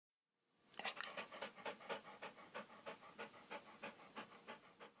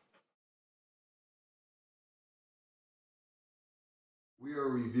We are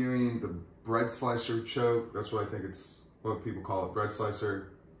reviewing the bread slicer choke. That's what I think it's, what people call it. Bread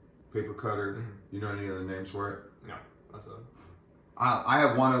slicer, paper cutter. Mm-hmm. You know any other names for it? No, that's a... I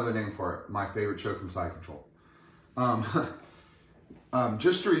have one other name for it. My favorite choke from Side Control.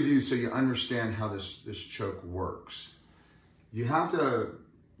 Just to review so you understand how this choke works. You have to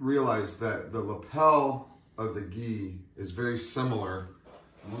realize that the lapel of the gi is very similar.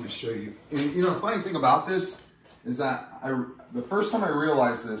 Let me show you. And you know, the funny thing about this is that the first time I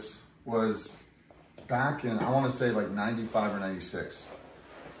realized this was back in, I want to say like 95 or 96.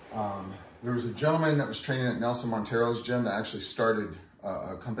 There was a gentleman that was training at Nelson Montero's gym that actually started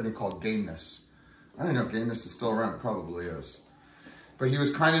a company called Gameness. I don't know if Gameness is still around, it probably is. But he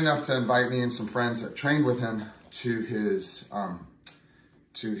was kind enough to invite me and some friends that trained with him to his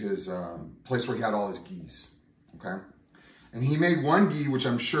place where he had all his gis, okay? And he made one gi, which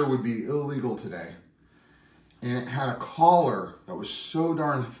I'm sure would be illegal today. And it had a collar that was so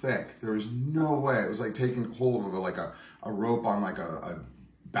darn thick, there was no way. It was like taking hold of like a rope on like a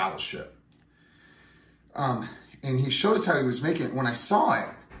battleship. And he showed us how he was making it. When I saw it,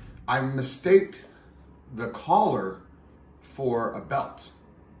 I mistaked the collar for a belt.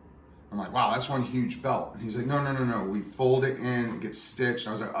 I'm like, wow, that's one huge belt. And he's like, no. We fold it in, it gets stitched. And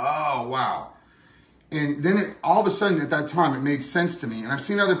I was like, oh, wow. And then all of a sudden at that time, it made sense to me. And I've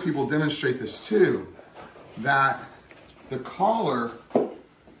seen other people demonstrate this too, that the collar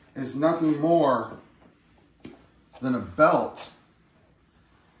is nothing more than a belt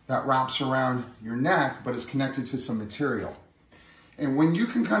that wraps around your neck, but is connected to some material. And when you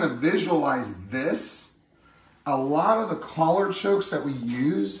can kind of visualize this, a lot of the collar chokes that we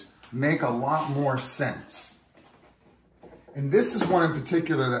use make a lot more sense. And this is one in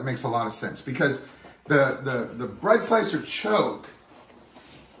particular that makes a lot of sense because the bread slicer choke,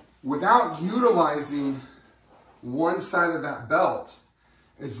 without utilizing one side of that belt,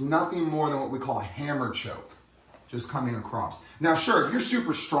 is nothing more than what we call a hammer choke, just coming across. Now, sure, if you're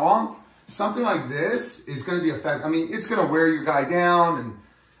super strong, something like this is going to be effective. I mean, it's going to wear your guy down. And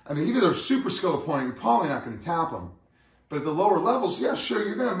I mean, even if they're super skilled opponent, you're probably not going to tap them. But at the lower levels, yeah, sure,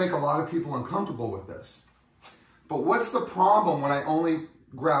 you're going to make a lot of people uncomfortable with this. But what's the problem when I only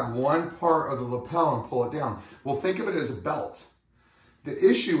grab one part of the lapel and pull it down? Well, think of it as a belt. The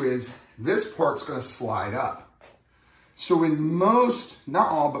issue is this part's going to slide up. So in most, not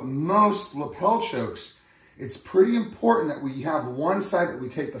all, but most lapel chokes, it's pretty important that we have one side that we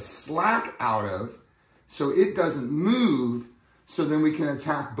take the slack out of so it doesn't move, so then we can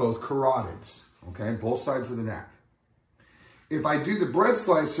attack both carotids, okay? Both sides of the neck. If I do the bread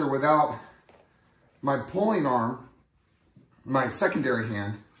slicer without my pulling arm, my secondary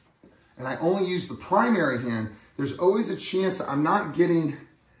hand, and I only use the primary hand, there's always a chance that I'm not getting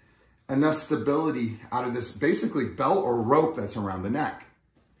enough stability out of this basically belt or rope that's around the neck.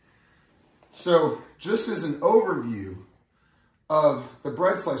 So just as an overview of the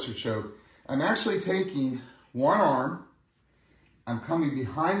bread slicer choke, I'm actually taking one arm, I'm coming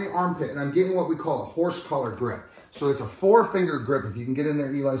behind the armpit, and I'm getting what we call a horse collar grip. So it's a 4-finger grip. If you can get in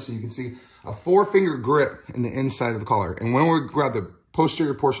there, Eli, so you can see a 4-finger grip in the inside of the collar. And when we grab the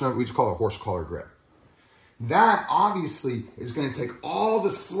posterior portion of it, we just call it a horse collar grip. That obviously is going to take all the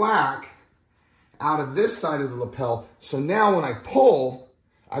slack out of this side of the lapel. So now when I pull,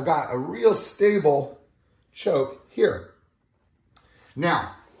 I've got a real stable choke here.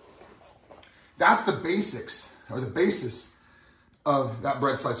 Now, that's the basics, or the basis of that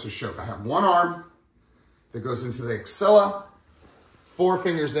bread slicer choke. I have one arm that goes into the axilla, 4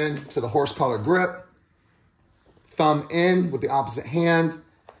 fingers in to the horse collar grip, thumb in with the opposite hand.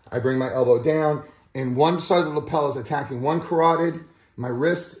 I bring my elbow down, and one side of the lapel is attacking one carotid. My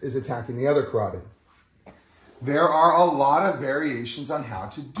wrist is attacking the other carotid. There are a lot of variations on how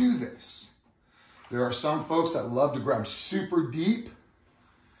to do this. There are some folks that love to grab super deep.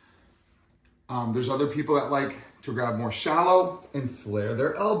 There's other people that like to grab more shallow and flare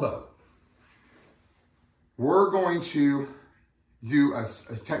their elbow. We're going to do a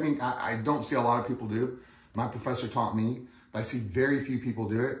technique I don't see a lot of people do. My professor taught me, but I see very few people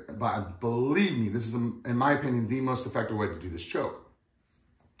do it. But believe me, this is, in my opinion, the most effective way to do this choke.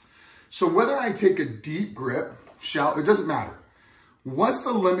 So whether I take a deep grip, shallow, it doesn't matter. What's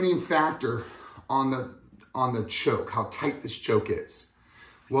the limiting factor on the choke, how tight this choke is?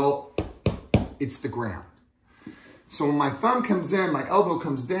 Well, it's the ground. So when my thumb comes in, my elbow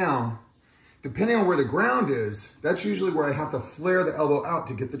comes down, depending on where the ground is, that's usually where I have to flare the elbow out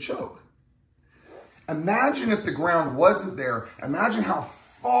to get the choke. Imagine if the ground wasn't there. Imagine how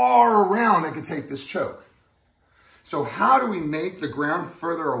far around I could take this choke. So how do we make the ground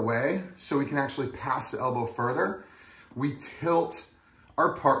further away so we can actually pass the elbow further? We tilt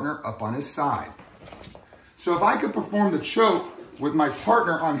our partner up on his side. So if I could perform the choke with my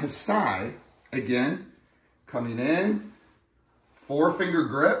partner on his side, again, coming in, 4-finger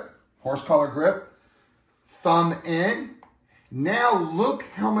grip, horse collar grip, thumb in. Now look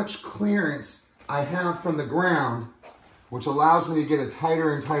how much clearance I have from the ground, which allows me to get a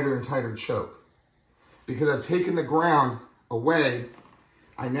tighter and tighter and tighter choke. Because I've taken the ground away,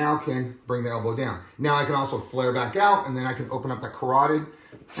 I now can bring the elbow down. Now I can also flare back out, and then I can open up that carotid.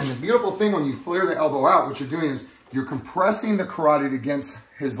 And the beautiful thing when you flare the elbow out, what you're doing is you're compressing the carotid against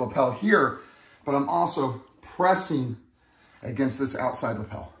his lapel here, but I'm also pressing against this outside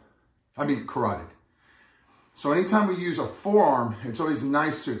lapel. Carotid. So anytime we use a forearm, it's always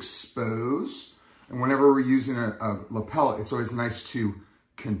nice to expose. And whenever we're using a lapel, it's always nice to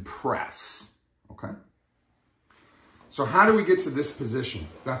compress, okay? So how do we get to this position?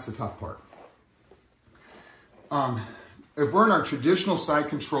 That's the tough part. If we're in our traditional side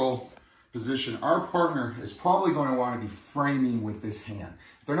control position, our partner is probably going to want to be framing with this hand.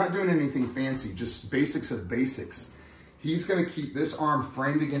 If they're not doing anything fancy, just basics of basics, he's going to keep this arm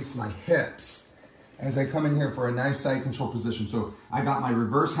framed against my hips as I come in here for a nice side control position. So I got my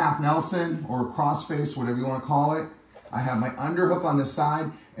reverse half Nelson or crossface, whatever you want to call it. I have my underhook on this side,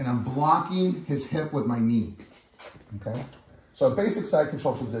 and I'm blocking his hip with my knee. Okay, so a basic side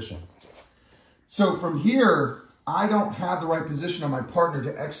control position. So from here, I don't have the right position on my partner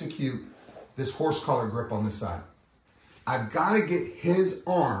to execute this horse collar grip on this side. I've got to get his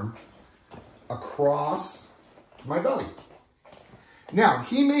arm across my belly. Now,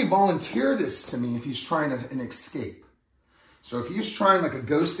 he may volunteer this to me if he's trying an escape. So if he's trying like a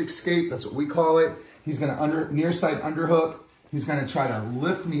ghost escape, that's what we call it, he's going to near side underhook. He's going to try to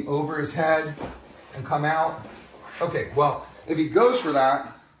lift me over his head and come out. Okay, well, if he goes for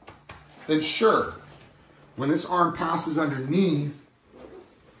that, then sure. When this arm passes underneath,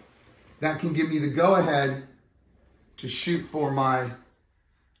 that can give me the go-ahead to shoot for my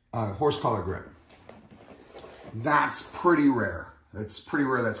horse collar grip. That's pretty rare. That's pretty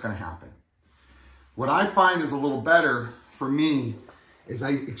rare that's going to happen. What I find is a little better for me is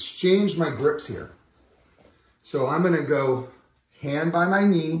I exchange my grips here. So I'm going to go hand by my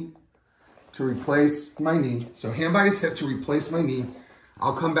knee to replace my knee. So hand by his hip to replace my knee.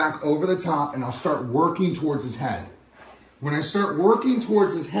 I'll come back over the top and I'll start working towards his head. When I start working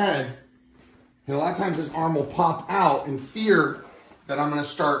towards his head, a lot of times his arm will pop out in fear that I'm going to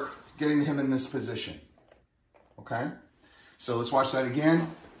start getting him in this position. Okay? So let's watch that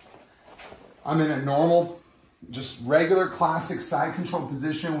again. I'm in a normal, just regular classic side control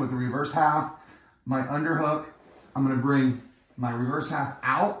position with the reverse half. My underhook, I'm going to bring my reverse half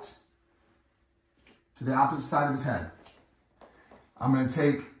out to the opposite side of his head. I'm going to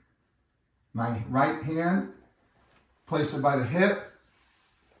take my right hand, place it by the hip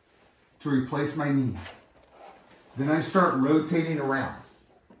to replace my knee. Then I start rotating around.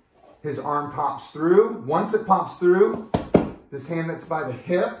 His arm pops through. Once it pops through, this hand that's by the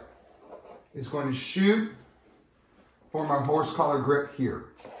hip is going to shoot for my horse collar grip here.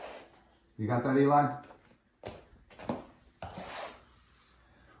 You got that, Eli?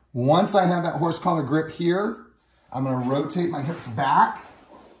 Once I have that horse collar grip here, I'm going to rotate my hips back.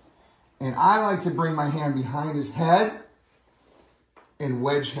 And I like to bring my hand behind his head and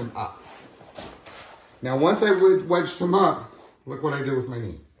wedge him up. Now, once I wedged him up, look what I did with my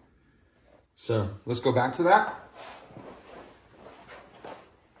knee. So let's go back to that.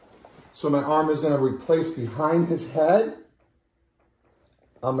 So my arm is going to replace behind his head.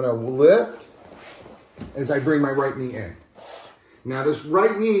 I'm going to lift as I bring my right knee in. Now this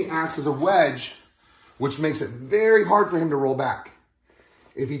right knee acts as a wedge, which makes it very hard for him to roll back.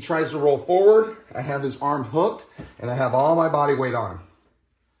 If he tries to roll forward, I have his arm hooked and I have all my body weight on him.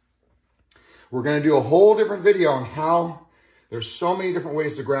 We're going to do a whole different video on how there's so many different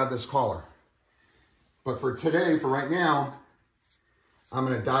ways to grab this collar. But for today, for right now, I'm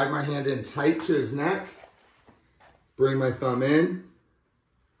going to dive my hand in tight to his neck, bring my thumb in,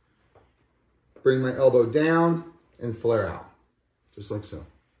 bring my elbow down, and flare out. Just like so.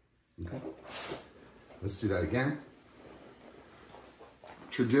 Okay. Let's do that again.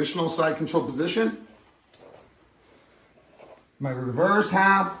 Traditional side control position. My reverse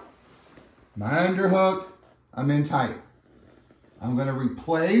half, my underhook, I'm in tight. I'm going to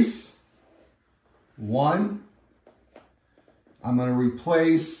replace one. I'm going to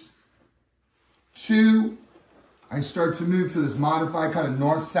replace two. I start to move to this modified kind of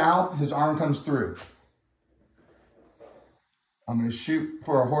north-south. His arm comes through. I'm going to shoot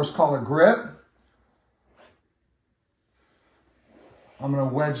for a horse collar grip. I'm going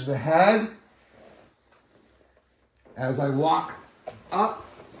to wedge the head as I walk up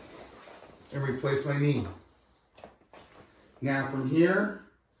and replace my knee. Now from here,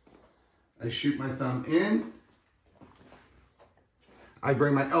 I shoot my thumb in. I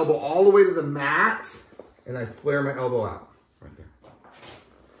bring my elbow all the way to the mat and I flare my elbow out right there.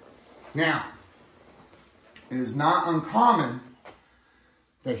 Now, it is not uncommon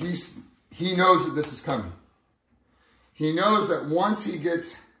that he knows that this is coming. He knows that once he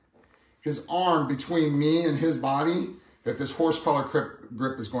gets his arm between me and his body, that this horse collar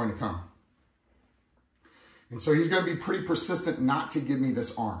grip is going to come. And so he's going to be pretty persistent not to give me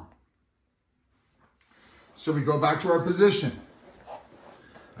this arm. So we go back to our position.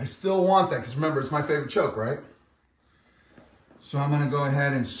 I still want that because remember, it's my favorite choke, right? So I'm going to go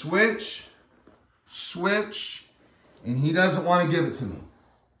ahead and switch, and he doesn't want to give it to me.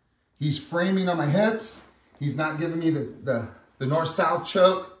 He's framing on my hips. He's not giving me the north-south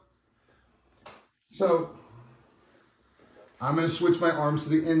choke. So I'm going to switch my arms to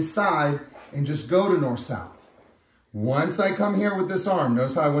the inside and just go to north-south. Once I come here with this arm,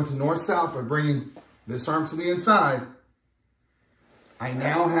 notice how I went to north-south by bringing this arm to the inside. I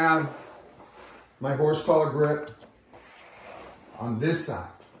now have my horse collar grip on this side.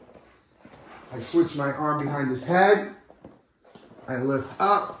 I switch my arm behind his head. I lift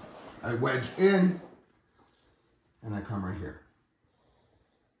up, I wedge in, and I come right here.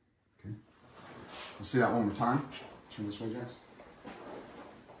 Okay. We'll see that one more time. Turn this way, Jess.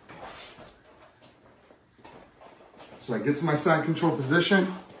 So I get to my side control position.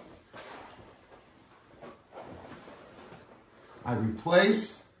 I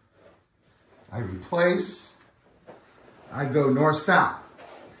replace. I go north-south.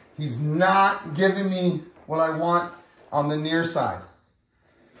 He's not giving me what I want on the near side.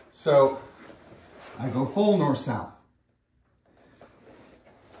 So I go full north-south.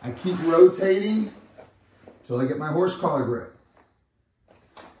 I keep rotating till I get my horse collar grip.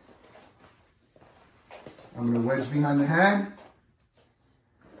 I'm going to wedge behind the head.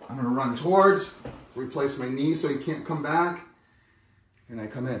 I'm going to run towards, replace my knee so he can't come back, and I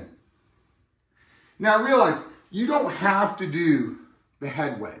come in. Now realize, you don't have to do the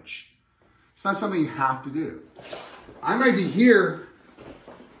head wedge. It's not something you have to do. I might be here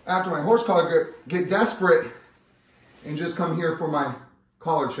after my horse collar grip, get desperate, and just come here for my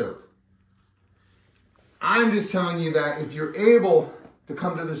collar choke. I'm just telling you that if you're able to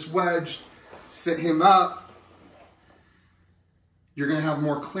come to this wedge, sit him up, you're going to have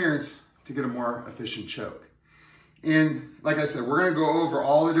more clearance to get a more efficient choke. And like I said, we're going to go over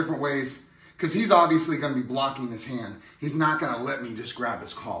all the different ways, because he's obviously going to be blocking his hand. He's not going to let me just grab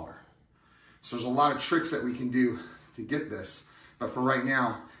his collar. So there's a lot of tricks that we can do to get this. But for right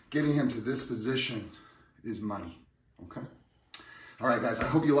now, getting him to this position is money. Okay? All right, guys, I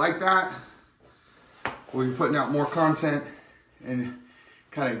hope you like that. We'll be putting out more content and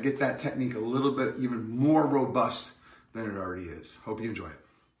kind of get that technique a little bit even more robust than it already is. Hope you enjoy it.